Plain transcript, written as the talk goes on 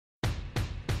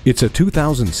It's a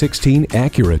 2016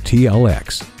 Acura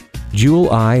TLX.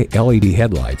 Jewel-eye LED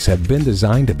headlights have been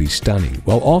designed to be stunning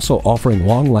while also offering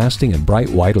long-lasting and bright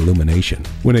white illumination.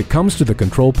 When it comes to the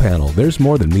control panel, there's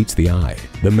more than meets the eye.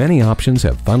 The many options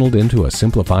have funneled into a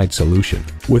simplified solution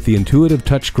with the intuitive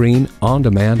touchscreen,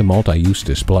 on-demand multi-use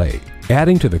display.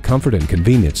 Adding to the comfort and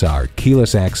convenience are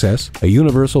keyless access, a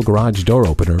universal garage door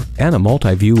opener, and a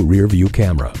multi-view rear-view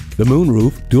camera. The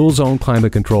moonroof, dual-zone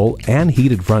climate control, and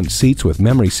heated front seats with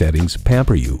memory settings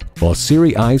pamper you, while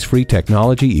Siri eyes-free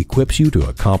technology equips you to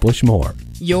accomplish more.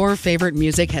 Your favorite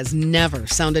music has never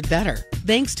sounded better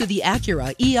thanks to the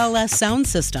Acura ELS sound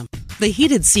system. The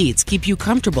heated seats keep you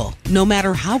comfortable no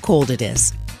matter how cold it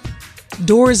is.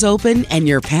 Doors open and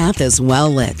your path is well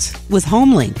lit with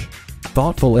HomeLink.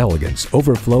 Thoughtful elegance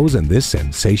overflows in this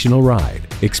sensational ride.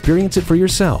 Experience it for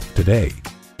yourself today.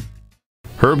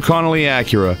 Herb Connolly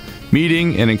Acura,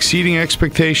 meeting and exceeding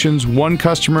expectations one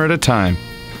customer at a time.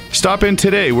 Stop in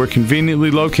today. We're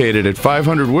conveniently located at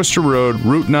 500 Worcester Road,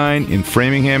 Route 9 in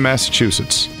Framingham,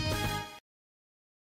 Massachusetts.